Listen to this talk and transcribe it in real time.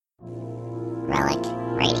Relic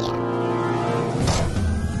Radio.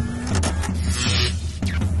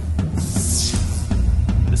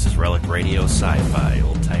 This is Relic Radio Sci-Fi,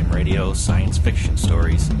 old-time radio, science fiction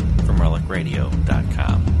stories from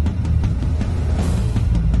RelicRadio.com.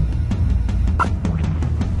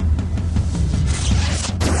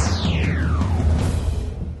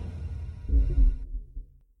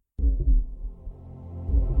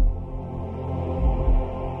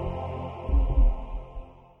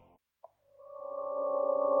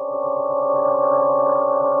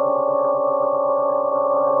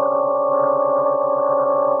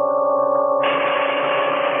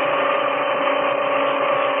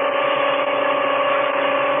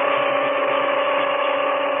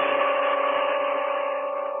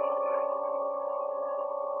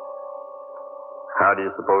 How do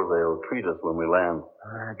you suppose they'll treat us when we land?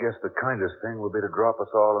 I guess the kindest thing would be to drop us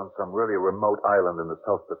all on some really remote island in the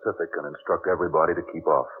South Pacific and instruct everybody to keep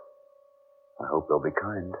off. I hope they'll be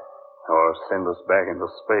kind. Or send us back into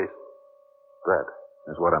space. That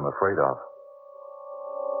is what I'm afraid of.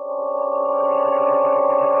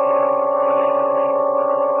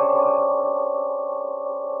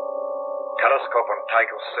 Telescope on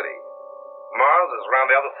Tycho City. Mars is round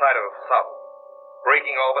the other side of the sun.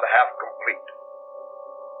 Breaking orbit half complete.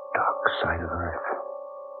 Dark side of Earth.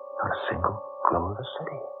 Not a single glow of the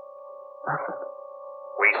city. Nothing.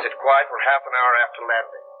 We sit quiet for half an hour after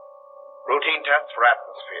landing. Routine tests for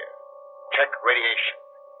atmosphere. Check radiation.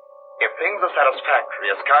 If things are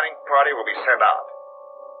satisfactory, a scouting party will be sent out.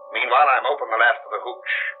 Meanwhile, I'm open the last of the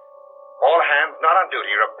hooch. All hands not on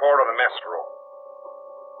duty report on the mess room.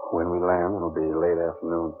 When we land, it'll be late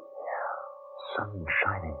afternoon. Yeah. Sun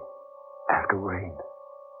shining. After rain.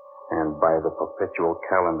 And by the perpetual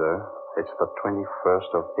calendar, it's the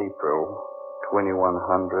 21st of April, 2129.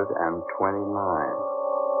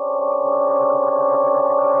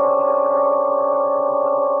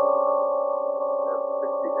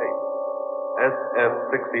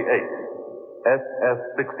 SF-68.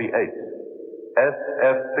 SF-68.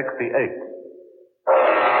 SF-68.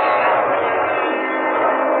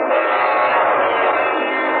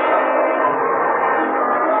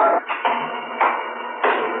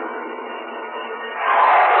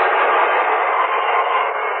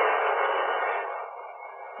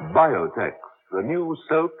 Biotex, the new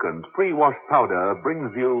soak and pre-wash powder,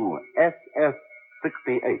 brings you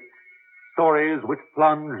SF-68. Stories which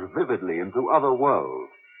plunge vividly into other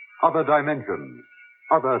worlds, other dimensions,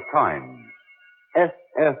 other times.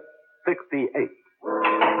 SF-68.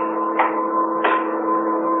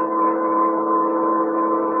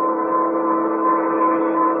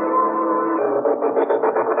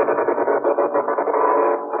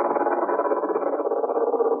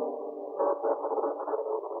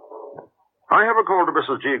 I have a call to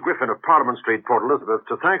Mrs. G. Griffin of Parliament Street, Port Elizabeth,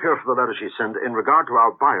 to thank her for the letter she sent in regard to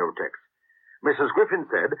our Biotex. Mrs. Griffin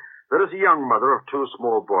said that as a young mother of two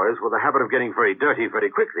small boys with a habit of getting very dirty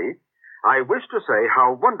very quickly, I wish to say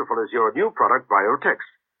how wonderful is your new product, Biotex.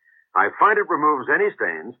 I find it removes any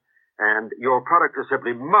stains, and your product is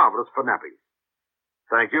simply marvelous for nappies.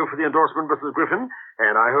 Thank you for the endorsement, Mrs. Griffin,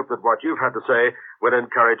 and I hope that what you've had to say will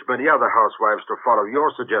encourage many other housewives to follow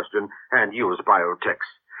your suggestion and use Biotex.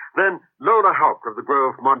 Then Lola Haupt of the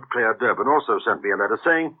Grove, Montclair, Durban, also sent me a letter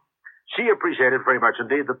saying she appreciated very much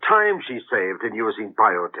indeed the time she saved in using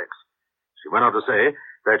Biotex. She went on to say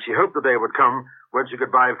that she hoped the day would come when she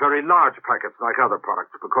could buy very large packets like other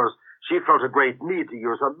products because she felt a great need to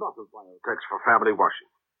use a lot of Biotex for family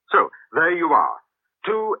washing. So, there you are.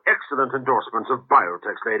 Two excellent endorsements of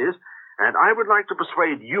Biotex, ladies, and I would like to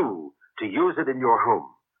persuade you to use it in your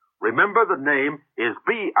home. Remember, the name is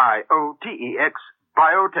Biotex,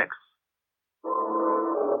 Biotex.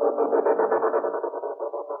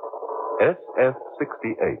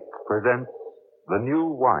 SF-68 presents The New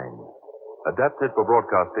Wine, adapted for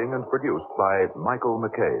broadcasting and produced by Michael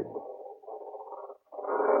McCabe.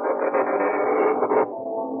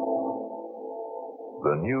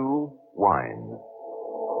 The New Wine.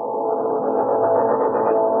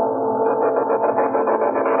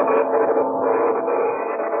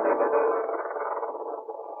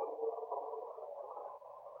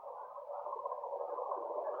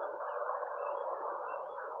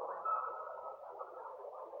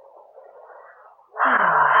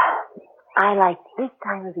 I like this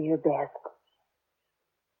time of year best.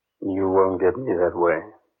 You won't get me that way.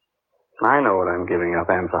 I know what I'm giving up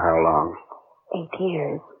and for how long. 8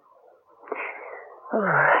 years.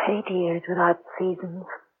 Oh, 8 years without seasons,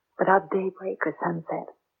 without daybreak or sunset.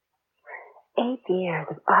 8 years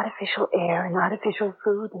of artificial air and artificial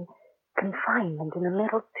food and confinement in a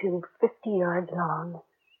metal tube 50 yards long.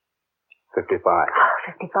 55.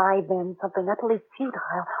 55 then, something utterly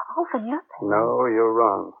futile, all for nothing. No, you're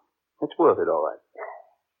wrong. It's worth it, all right.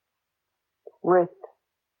 Worth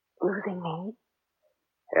losing me?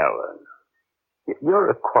 Ellen, you're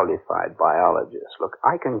a qualified biologist. Look,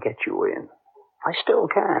 I can get you in. I still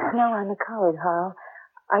can. No, I'm a coward, Hal.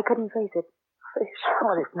 I couldn't face it.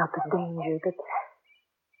 Sure, it's not the danger, but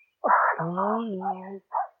the long years.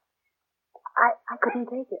 I couldn't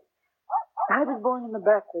take it. I was born in the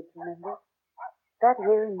backwoods, remember? That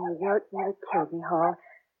here in New York nearly killed me, Hal.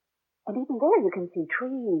 And even there you can see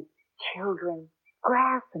trees, children,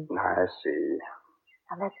 grass, and... I see.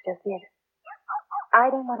 And that's just it. I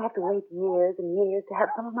don't want to have to wait years and years to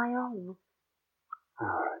have some of my own.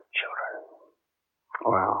 Oh, children.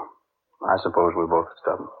 Well, I suppose we're both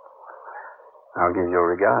stubborn. I'll give your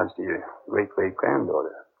regards to your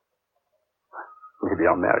great-great-granddaughter. Maybe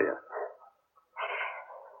I'll marry her.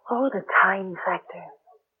 Oh, the time factor.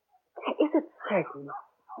 Is it certain?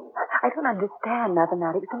 I don't understand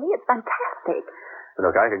mathematics. To me, it's fantastic.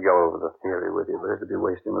 Look, I could go over the theory with you, but it'd be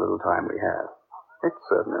wasting the little time we have. It's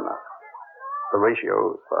certain enough. The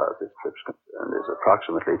ratio, as far as this trip's concerned, is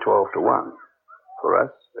approximately 12 to 1. For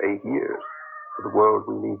us, 8 years. For the world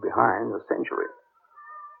we leave behind, a century.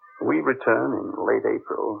 We return in late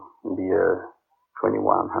April in the year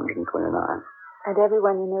 2129. And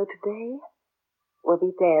everyone you know today will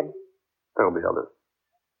be dead. There'll be others.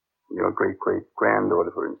 Your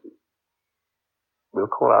great-great-granddaughter, for instance. We'll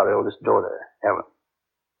call our eldest daughter, Ellen.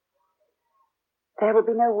 There will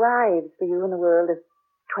be no wives for you in the world of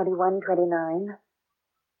 2129.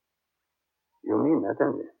 You mean that,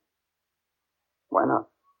 don't you? Why not?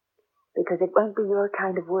 Because it won't be your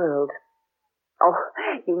kind of world. Oh,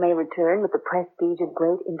 you may return with the prestige of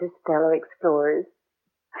great interstellar explorers.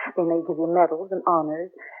 They may give you medals and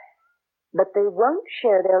honors, but they won't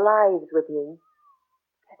share their lives with you.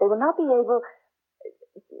 They will not be able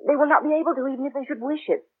to, even if they should wish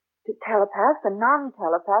it. To telepaths and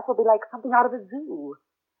non-telepaths will be like something out of a zoo.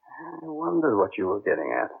 I wondered what you were getting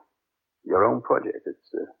at. Your own project.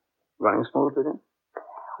 It's running smoothly then?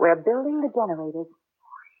 We're building the generators.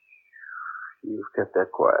 You've kept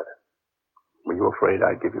that quiet. Were you afraid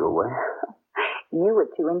I'd give you away? You were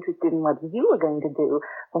too interested in what you were going to do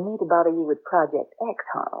for me to bother you with Project X,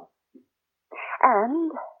 Harl.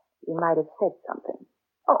 And you might have said something.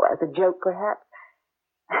 Oh, as a joke, perhaps.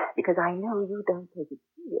 Because I know you don't take it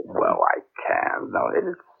seriously. Well, I can. No, it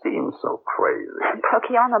seems so crazy.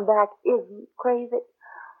 Turkey on the back isn't crazy.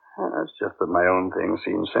 It's just that my own thing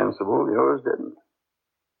seemed sensible. Yours didn't.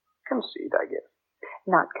 Conceit, I guess.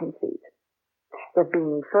 Not conceit. There've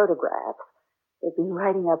been photographs. They've been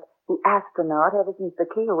writing up the astronaut ever since the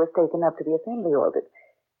keel was taken up to the assembly orbit.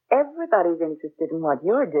 Everybody's interested in what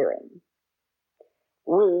you're doing.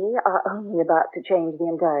 We are only about to change the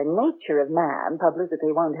entire nature of man. Publicity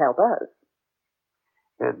won't help us.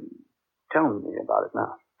 Tell me about it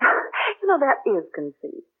now. You know, that is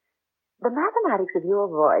conceit. The mathematics of your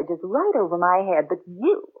voyage is right over my head, but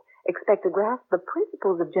you expect to grasp the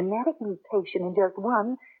principles of genetic mutation in just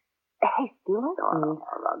one hasty lesson. No,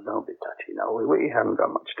 don't be touchy. No, we haven't got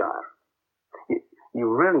much time. You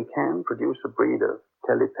really can produce a breed of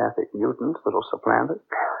telepathic mutants that'll supplant us?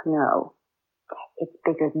 No. It's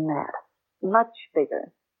bigger than that. Much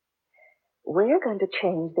bigger. We're going to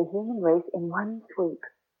change the human race in one sweep.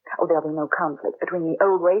 Oh, there'll be no conflict between the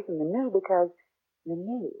old race and the new, because the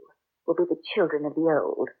new will be the children of the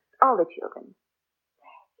old. All the children.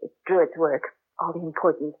 It's Druitt's work, all the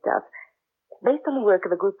important stuff. Based on the work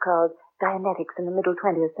of a group called Dianetics in the middle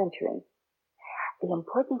 20th century. The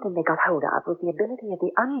important thing they got hold of was the ability of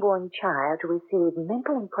the unborn child to receive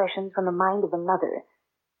mental impressions from the mind of the mother.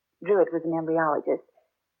 Druitt was an embryologist.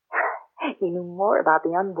 He knew more about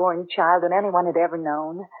the unborn child than anyone had ever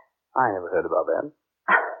known. I never heard about that.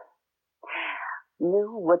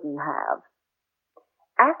 You wouldn't have.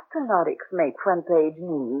 Astronautics make front-page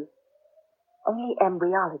news. Only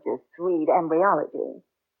embryologists read embryology.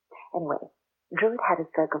 Anyway, Druitt had a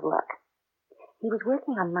stroke of luck. He was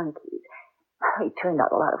working on monkeys. He turned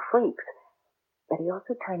out a lot of freaks. But he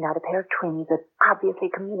also turned out a pair of twins that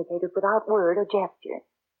obviously communicated without word or gesture.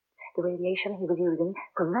 The radiation he was using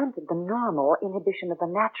prevented the normal inhibition of the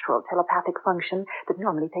natural telepathic function that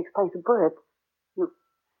normally takes place at birth.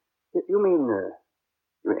 You mean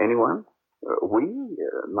anyone? We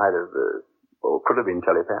might have, or could have been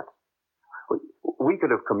telepaths. We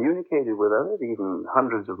could have communicated with others even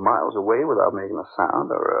hundreds of miles away without making a sound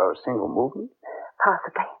or a single movement.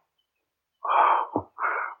 Possibly.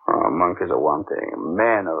 Monkeys are one thing,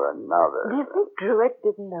 men are another. Do you think Druitt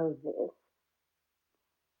didn't know this?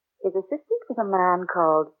 His assistant was a man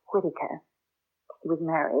called Whitaker. He was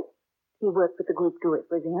married. He worked with the group Dewitt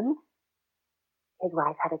was in. His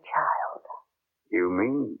wife had a child. You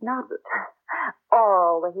mean? Not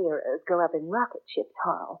all the heroes grow up in rocket ships,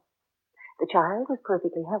 Harl. The child was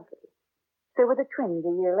perfectly healthy. So were the twins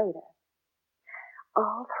a year later.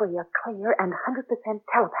 All three are clear and 100%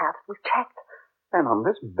 telepaths. We've checked. And on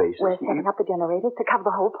this basis... We're setting up the generators to cover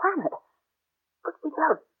the whole planet. But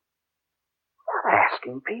without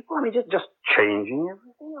asking people? I mean, just changing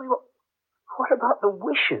everything? I mean, what about the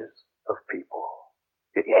wishes of people?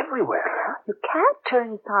 Everywhere. You can't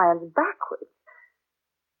turn science backwards.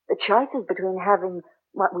 The choices between having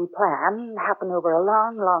what we plan happen over a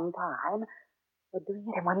long, long time or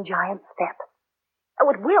doing it in one giant step.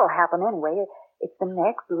 Oh, it will happen anyway. It's the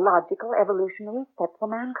next logical evolutionary step for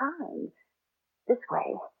mankind. This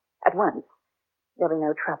way, at once, there'll be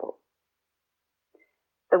no trouble.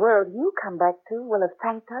 The world you come back to will have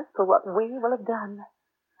thanked us for what we will have done.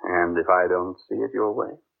 And if I don't see it your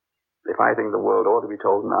way? If I think the world ought to be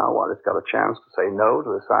told now while it's got a chance to say no to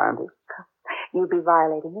the scientists? You'd be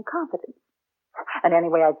violating your confidence. And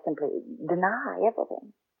anyway, I'd simply deny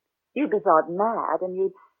everything. You'd be thought mad, and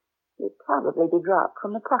you'd probably be dropped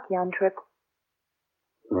from the Procyon trip.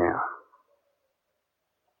 Yeah.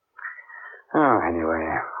 Oh, anyway,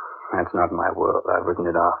 that's not my world. I've written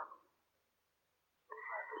it off.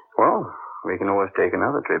 Well, we can always take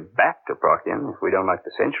another trip back to Procyon if we don't like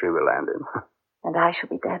the century we land in. And I shall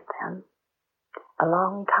be dead then. A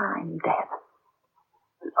long time dead.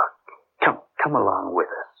 Look, come along with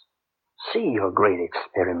us. See your great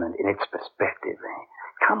experiment in its perspective.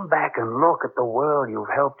 Come back and look at the world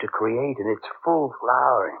you've helped to create in its full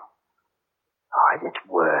flowering. Oh, is it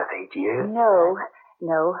worthy, dear? No.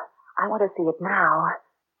 I want to see it now.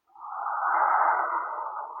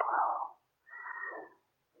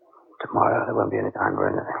 Tomorrow there won't be any time for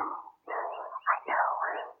anything.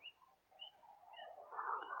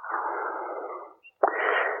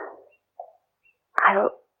 I know.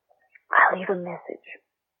 I'll leave a message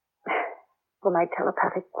for my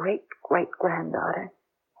telepathic great-great-granddaughter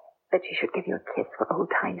that she should give you a kiss for old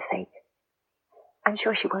time's sake. I'm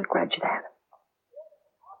sure she won't grudge that.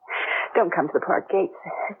 Don't come to the park gates.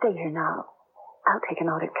 Stay here now. I'll take an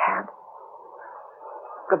ordered cab.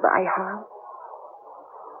 Goodbye, Harl.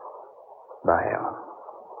 Bye, Ellen.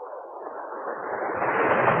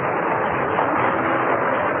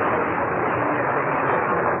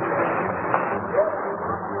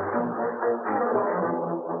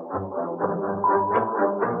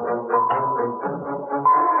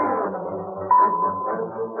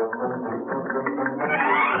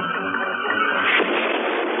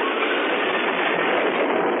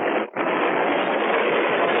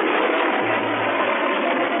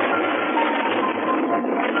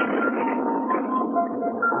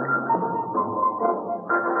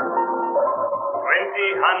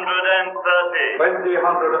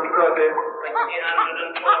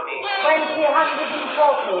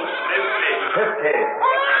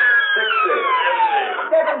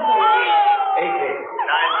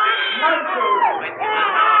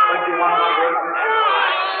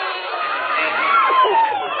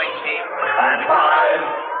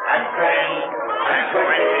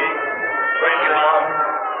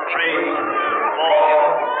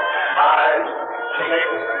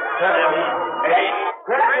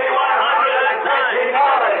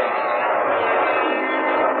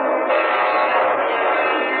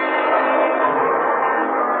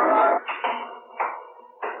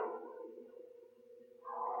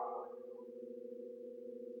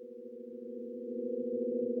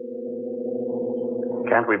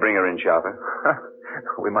 Can't we bring her in, Sharper?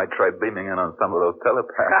 We might try beaming in on some of those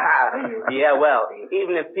telepaths. Yeah, well,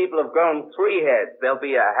 even if people have grown 3 heads, they'll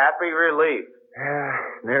be a happy relief.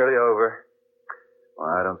 Nearly over.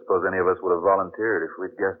 Well, I don't suppose any of us would have volunteered if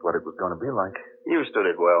we'd guessed what it was going to be like. You stood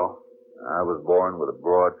it well. I was born with a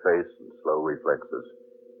broad face and slow reflexes.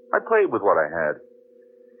 I played with what I had.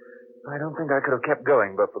 I don't think I could have kept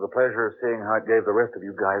going but for the pleasure of seeing how it gave the rest of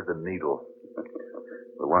you guys the needle.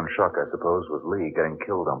 The one shock, I suppose, was Lee getting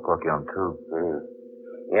killed on Procyon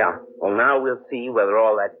 2. Yeah. Well, now we'll see whether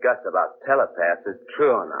all that guss about telepaths is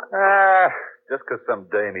true or not. Just because some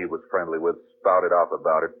dame he was friendly with spouted off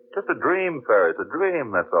about it. Just a dream, Ferris, a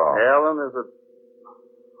dream, that's all. Helen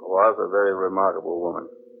was a very remarkable woman.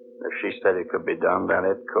 If she said it could be done, then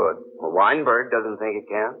it could. Well, Weinberg doesn't think it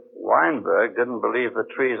can. Weinberg didn't believe the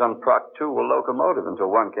trees on Proc 2 were locomotive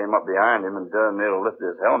until one came up behind him and darn near lifted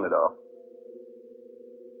his helmet off.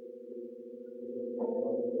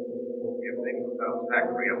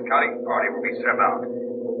 Factory, a scouting party will be sent out.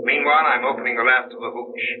 Meanwhile, I'm opening the last of the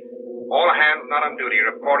hooch. All hands not on duty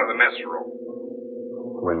report to the mess room.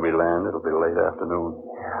 When we land, it'll be late afternoon.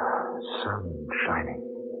 sun shining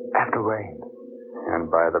after rain.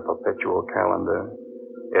 And by the perpetual calendar,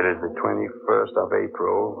 it is the 21st of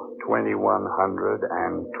April,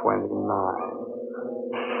 2129.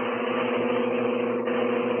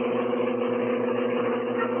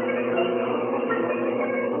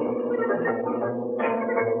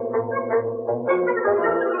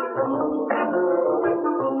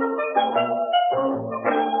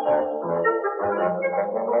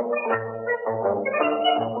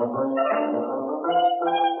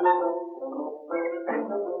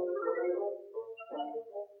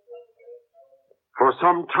 For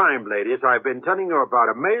some time, ladies, I've been telling you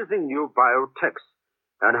about amazing new Biotex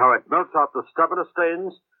and how it melts out the stubbornest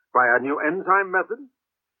stains by a new enzyme method.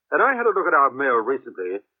 And I had a look at our mail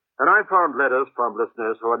recently, and I found letters from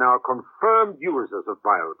listeners who are now confirmed users of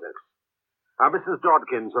Biotex. Now, Mrs.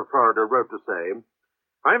 Dodkins of Florida wrote to say,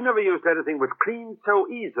 I've never used anything which cleans so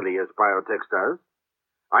easily as Biotex does.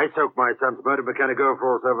 I soaked my son's motor mechanic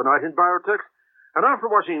overalls overnight in Biotex, and after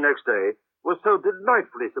washing next day, was so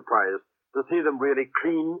delightfully surprised to see them really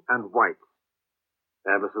clean and white.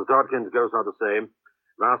 And Mrs. Dodkins goes on to say,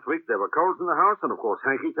 last week there were colds in the house, and of course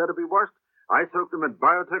hankies had to be washed. I soaked them in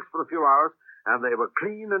Biotex for a few hours, and they were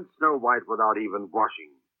clean and snow white without even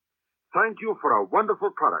washing. Thank you for a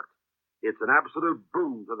wonderful product. It's an absolute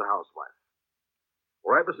boon to the housewife.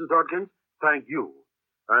 All right, Mrs. Dodkins, thank you.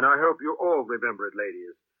 And I hope you all remember it,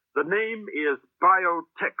 ladies. The name is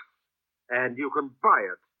Biotex, and you can buy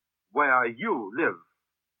it where you live.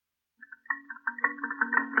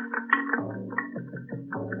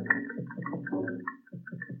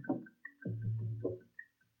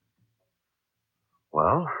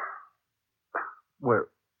 Well, where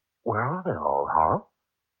are they all, Harl?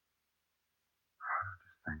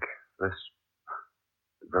 Just think,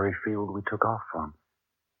 the very field we took off from,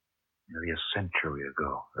 nearly a century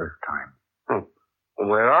ago, Earth time.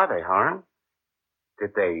 Where are they, Harm?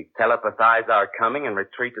 Did they telepathize our coming and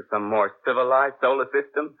retreat to some more civilized solar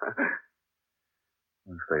system?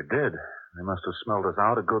 If they did, they must have smelled us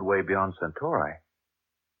out a good way beyond Centauri.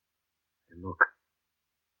 Hey, look.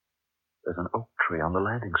 There's an oak tree on the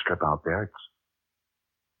landing strip out there. It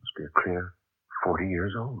must be a clear 40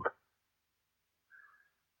 years old.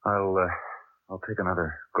 I'll take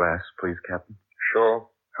another glass, please, Captain. Sure.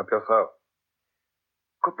 Help yourself.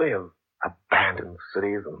 Could they have abandoned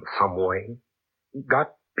cities in some way?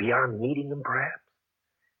 Got beyond needing them, perhaps?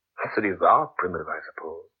 Cities are primitive, I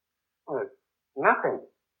suppose. Nothing.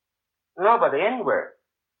 Nobody anywhere.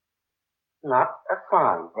 Not a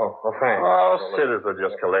sign. Oh, well, thanks. Well, cities are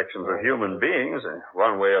just collections of human beings.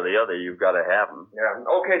 One way or the other, you've got to have them. Yeah.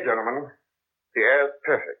 Okay, gentlemen. The air is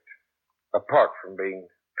perfect. Apart from being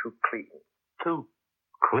too clean. Too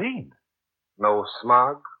clean? No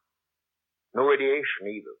smog. No radiation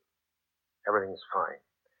either. Everything's fine.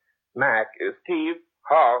 Mac is Steve.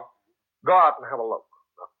 Harl, go out and have a look.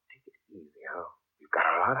 Now, take it easy, huh? You've got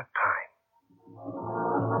a lot of time.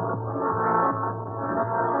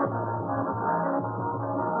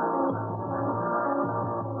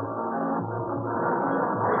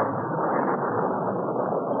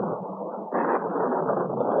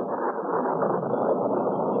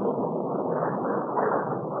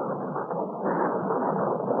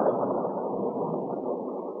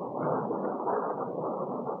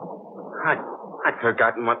 I'd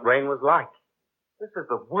forgotten what rain was like. This is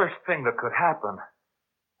the worst thing that could happen.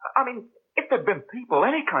 I mean, if there'd been people,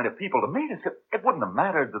 any kind of people to meet us, it wouldn't have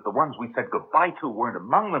mattered that the ones we said goodbye to weren't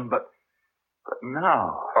among them, but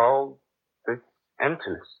now... All this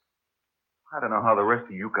emptiness. I don't know how the rest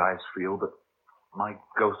of you guys feel, but my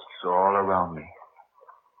ghosts are all around me.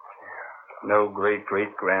 No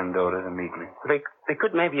great-great-granddaughter to meet me. They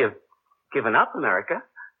could maybe have given up America.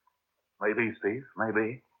 Maybe, Steve,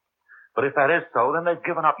 maybe. But if that is so, then they've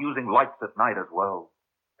given up using lights at night as well.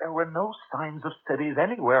 There were no signs of cities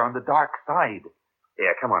anywhere on the dark side.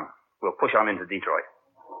 Yeah, come on. We'll push on into Detroit.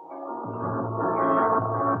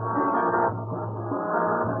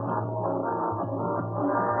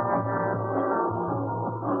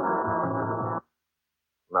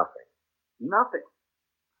 Nothing.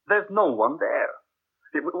 There's no one there.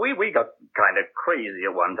 We got kind of crazy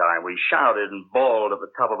at one time. We shouted and bawled at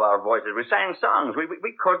the top of our voices. We sang songs. We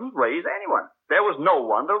couldn't raise anyone. There was no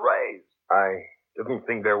one to raise. I didn't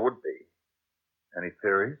think there would be. Any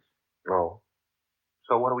theories? No.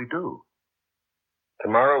 So what do we do?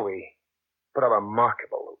 Tomorrow we put up a market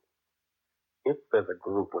balloon. If there's a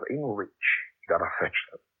group within reach, you gotta fetch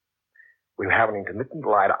them. We'll have an intermittent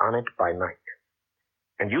light on it by night.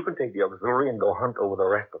 And you can take the auxiliary and go hunt over the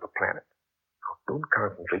rest of the planet. Now, don't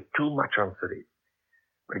concentrate too much on cities,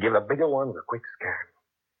 but give the bigger ones a quick scan.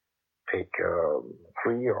 take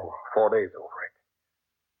 3 or 4 days over it.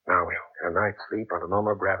 Now we'll get a night's sleep under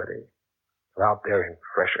normal gravity. We're out there in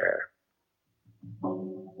fresh air.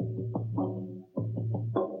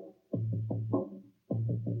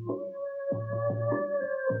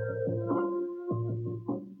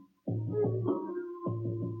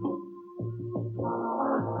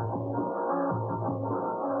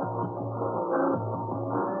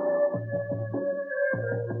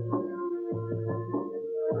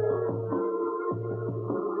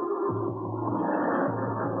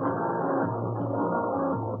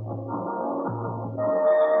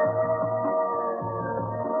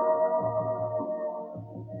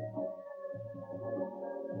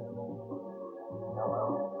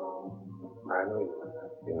 I know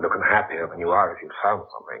you've been looking happier than you are if you'd found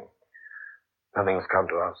something. Nothing's come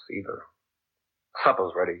to us either.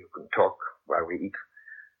 Supper's ready. You can talk while we eat.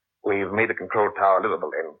 We've made the control tower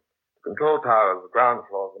livable in. The control tower is the ground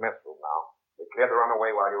floor of the mess room now. We cleared the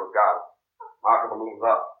runaway while you were gone. Marking the balloons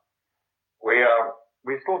up.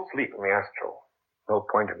 We still sleep in the astro. No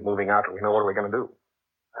point in moving out till we know what we're going to do.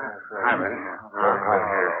 Hi, Ren.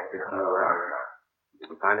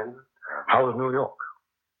 Did you find him? How's New York?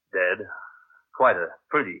 Dead. Quite a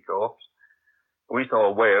pretty corpse. We saw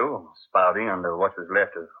a whale spouting under what was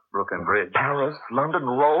left of Brooklyn Bridge. Paris, London,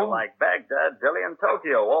 Rome? Like Baghdad, Delhi, and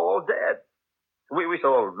Tokyo, all dead. We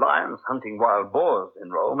saw lions hunting wild boars in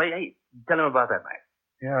Rome. Hey, tell him about that, Max.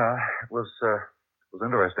 Yeah, it was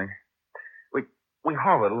interesting. We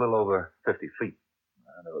hovered a little over 50 feet.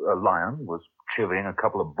 And a lion was chivying a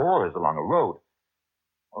couple of boars along a road.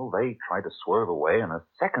 Well, they tried to swerve away, and a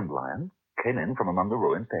second lion came in from among the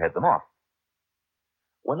ruins to head them off.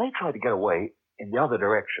 When they tried to get away in the other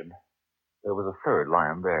direction, there was a third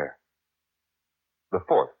lion there. The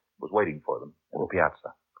fourth was waiting for them in the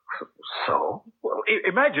piazza. So? Well,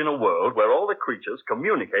 imagine a world where all the creatures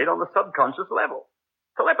communicate on the subconscious level.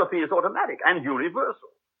 Telepathy is automatic and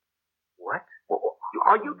universal. What?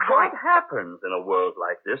 Are you trying? What happens in a world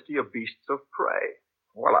like this to your beasts of prey?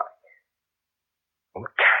 Well, I won't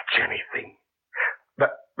catch anything.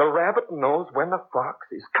 The rabbit knows when the fox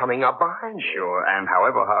is coming up behind you. Sure, and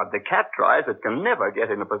however hard the cat tries, it can never get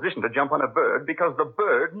in a position to jump on a bird because the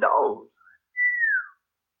bird knows.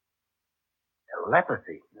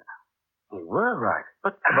 Telepathy. You were right.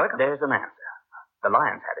 But there's an answer. The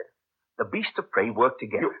lions had it. The beasts of prey work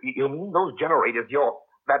together. You mean those generators,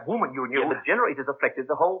 that woman you knew? Yeah, the generators affected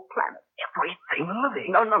the whole planet. Everything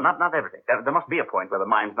living. No, not everything. There must be a point where the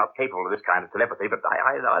mind's not capable of this kind of telepathy, but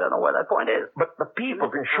I don't know where that point is. But the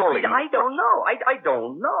people can surely... I don't know. I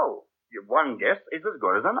don't know. One guess is as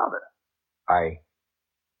good as another. I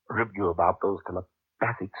ribbed you about those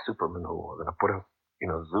telepathic supermen who were going to put us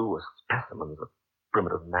in a zoo as specimens of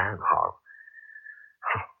primitive man horror.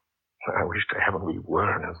 I wish to heaven we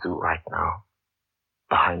were in a zoo right now.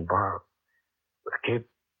 Behind bars. With kids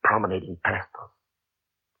promenading past us.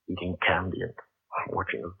 Eating candy and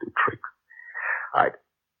watching us do tricks. I'd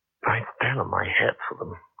stand on my head for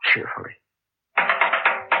them cheerfully.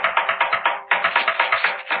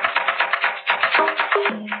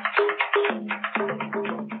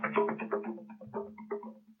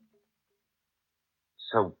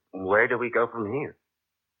 So, where do we go from here?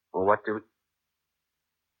 Well, what do we...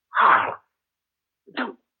 Harl!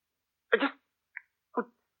 Just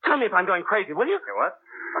tell me if I'm going crazy, will you? What?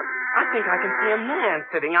 I think I can see a man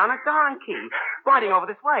sitting on a donkey, riding over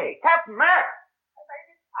this way. Captain Mac!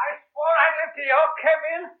 I swore I'd live till you all came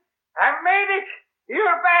in. I made it.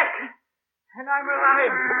 You're back. And I'm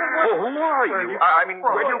alive. Who are you? I mean,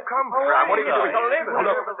 where do you come from? What are you doing? Hold it. Wait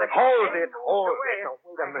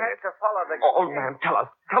a minute. I had to follow the Old man, tell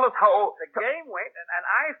us how old... The game went, and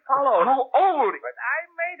I followed. How old? But I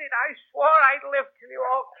made it. I swore I'd live till you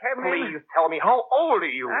all came in. Please tell me, how old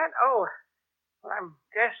are you? Well, I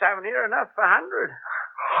guess I'm near enough for 100.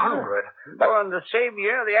 100? Well, in the same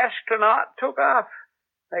year, the astronaut took off.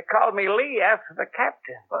 They called me Lee after the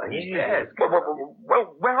captain. Well, he's dead.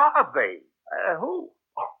 Well, where are they? Who?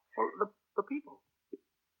 Well, the people.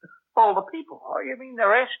 All the people. Oh, you mean the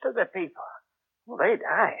rest of the people? Well, they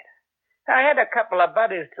died. I had a couple of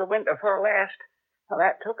buddies till winter for last. Well,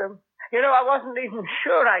 that took them. You know, I wasn't even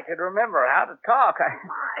sure I could remember how to talk.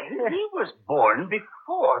 He was born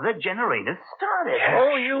before the generators started.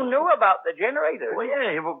 Oh, you knew about the generators? Well,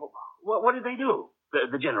 yeah. What did they do,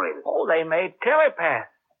 the generators? Oh, they made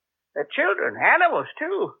telepaths. The children, animals,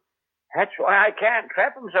 too. That's why I can't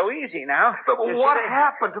trap them so easy now. But what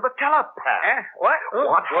happened to the telepath? What?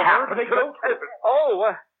 What happened to the telepath?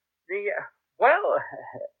 Oh,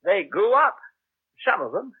 they grew up. Some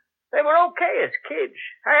of them. They were okay as kids.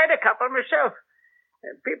 I had a couple myself.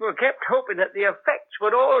 And people kept hoping that the effects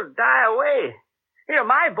would all die away. You know,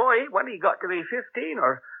 my boy, when he got to be 15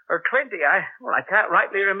 or 20, I can't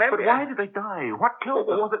rightly remember. But why did they die? What killed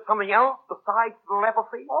them? Was it something else besides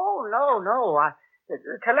telepathy? Oh, no. The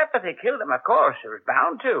telepathy killed them, of course. It was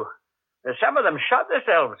bound to. Some of them shot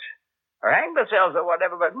themselves or hanged themselves or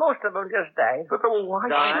whatever, but most of them just died. But why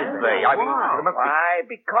did they? Why?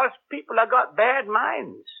 Because people have got bad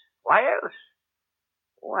minds. Why else?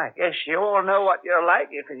 Oh, I guess you all know what you're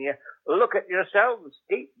like if you look at yourselves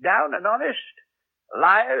deep down and honest.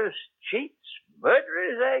 Liars, cheats,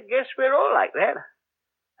 murderers, I guess we're all like that.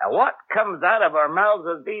 And what comes out of our mouths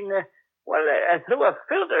has been, through a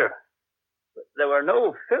filter. But there were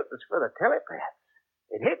no filters for the telepaths.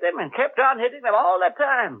 It hit them and kept on hitting them all the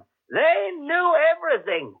time. They knew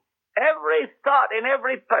everything. Every thought in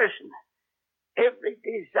every person. Every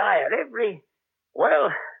desire,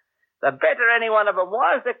 the better any one of them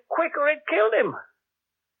was, the quicker it killed him.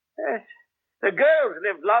 Yes. The girls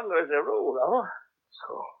lived longer as a rule, though.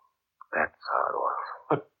 So, that's how it was.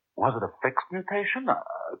 But was it a fixed mutation?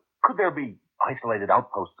 Could there be isolated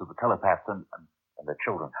outposts of the telepaths and their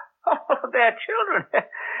children? Oh, their children.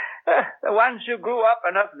 The ones who grew up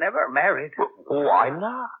enough never married. Why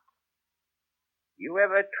not? You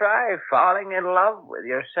ever try falling in love with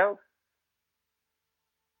yourself?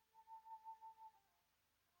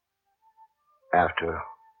 After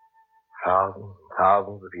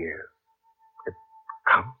thousands of years, it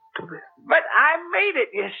comes to this. But I made it,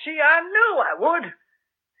 you see. I knew I would.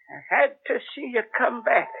 I had to see you come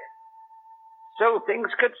back. So things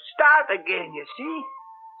could start again, you see.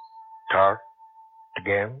 Start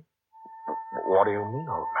again? What do you mean,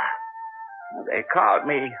 old man? They called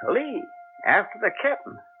me Lee, after the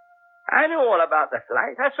captain. I knew all about the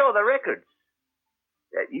flight. I saw the records.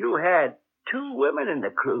 That you had 2 women in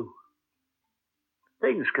the crew.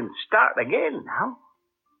 Things can start again now.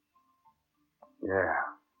 Yeah.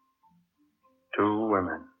 2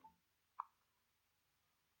 women.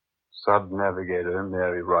 Sub-Navigator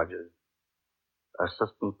Mary Rogers.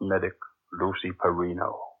 Assistant Medic Lucy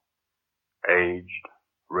Perino. Aged,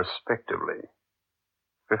 respectively,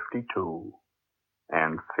 52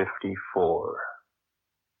 and 54.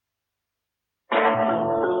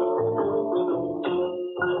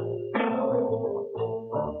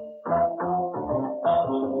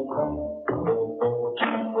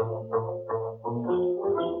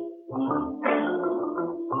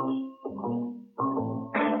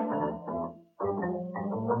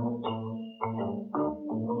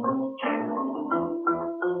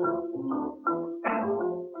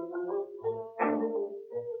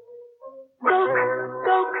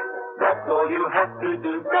 You have to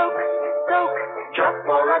do soak, just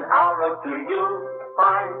for an hour or 2 you'll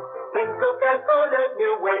find things look as good as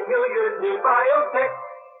new when you use new Biotex.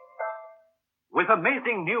 With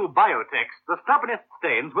amazing new Biotex, the stubbornest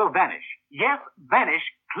stains will vanish. Yes, vanish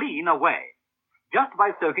clean away. Just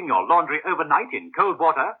by soaking your laundry overnight in cold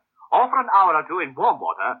water, or for an hour or 2 in warm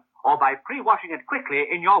water, or by pre-washing it quickly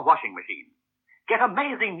in your washing machine. Get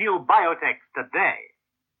amazing new Biotex today.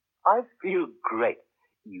 I feel great.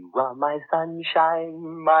 You are my sunshine,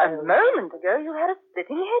 my... A moment ago, you had a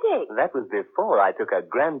splitting headache. That was before I took a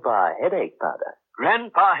Grandpa headache powder.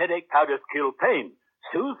 Grandpa headache powders kill pain,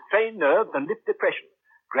 soothe strained nerves, and lift depression.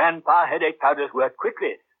 Grandpa headache powders work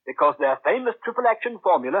quickly because their famous triple-action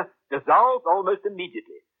formula dissolves almost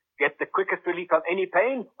immediately. Get the quickest relief from any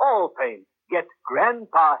pain, all pain. Get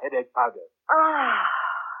Grandpa headache powder. Ah,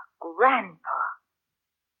 Grandpa.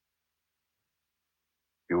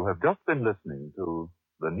 You have just been listening to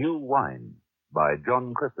The New Wine by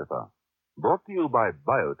John Christopher, brought to you by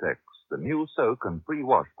Biotex, the new soak and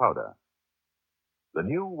pre-wash powder. The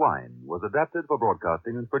New Wine was adapted for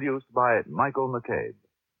broadcasting and produced by Michael McCabe.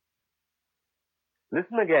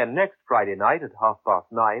 Listen again next Friday night at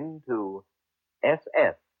 9:30 to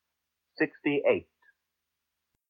SS 68.